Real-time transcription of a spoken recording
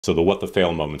So the what the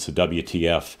fail moments, the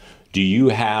WTF, do you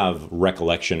have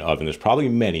recollection of, and there's probably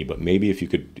many, but maybe if you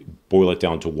could boil it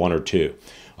down to one or two,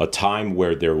 a time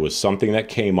where there was something that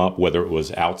came up, whether it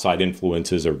was outside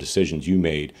influences or decisions you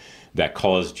made that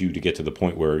caused you to get to the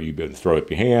point where you throw up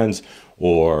your hands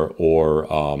or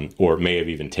it may have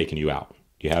even taken you out?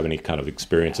 Do you have any kind of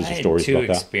experiences or stories about that? I had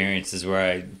two experiences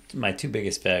where my two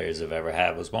biggest failures I've ever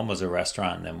had was one was a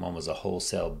restaurant and then one was a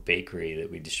wholesale bakery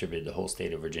that we distributed the whole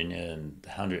state of Virginia and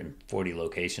 140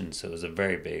 locations. So it was a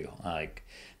very big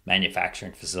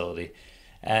manufacturing facility.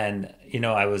 And,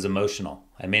 I was emotional.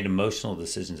 I made emotional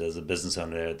decisions as a business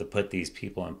owner to put these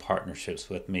people in partnerships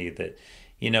with me that,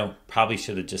 probably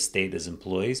should have just stayed as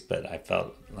employees, but I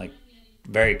felt like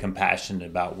very compassionate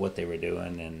about what they were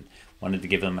doing and wanted to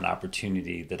give them an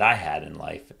opportunity that I had in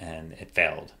life, and it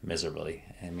failed miserably.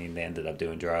 I mean, they ended up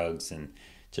doing drugs and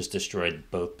just destroyed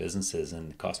both businesses,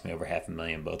 and it cost me over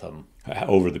 $500,000, both of them.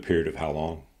 Over the period of how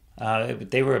long?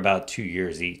 They were about 2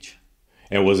 years each.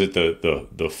 And was it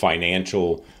the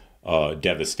financial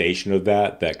devastation of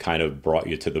that kind of brought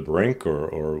you to the brink,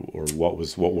 or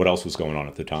what else was going on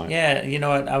at the time? Yeah, you know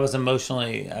what? I was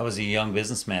a young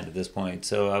businessman at this point,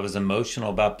 so I was emotional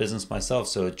about business myself.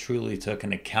 So it truly took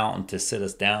an accountant to sit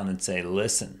us down and say,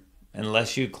 listen,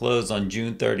 unless you close on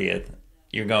June 30th,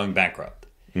 you're going bankrupt.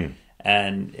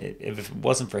 And if it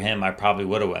wasn't for him, I probably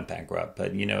would have went bankrupt.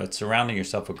 But, surrounding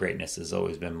yourself with greatness has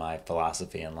always been my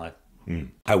philosophy in life.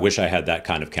 I wish I had that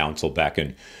kind of counsel back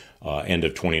in end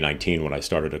of 2019 when I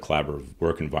started a collaborative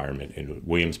work environment in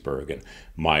Williamsburg. And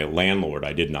my landlord,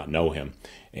 I did not know him,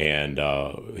 and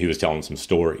he was telling some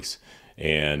stories,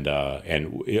 and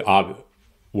it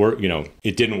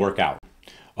didn't work out.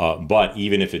 But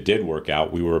even if it did work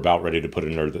out, we were about ready to put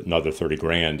another 30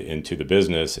 grand into the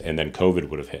business, and then COVID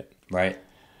would have hit. Right.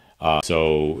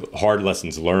 So hard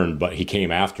lessons learned, but he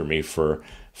came after me for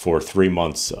 3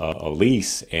 months a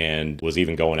lease, and was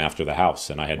even going after the house,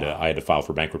 and I had to file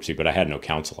for bankruptcy, but I had no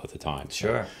counsel at the time.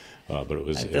 Sure. But it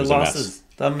was the losses.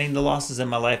 A mess. The losses in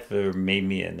my life have made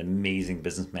me an amazing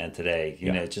businessman today.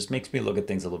 It just makes me look at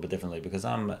things a little bit differently because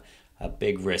I'm a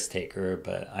big risk taker,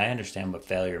 but I understand what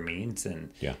failure means,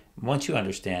 and once you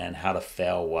understand how to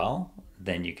fail well,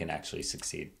 then you can actually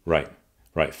succeed. Right.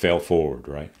 Fail forward.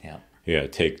 Right. Yeah. Yeah.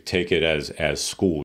 Take it as school.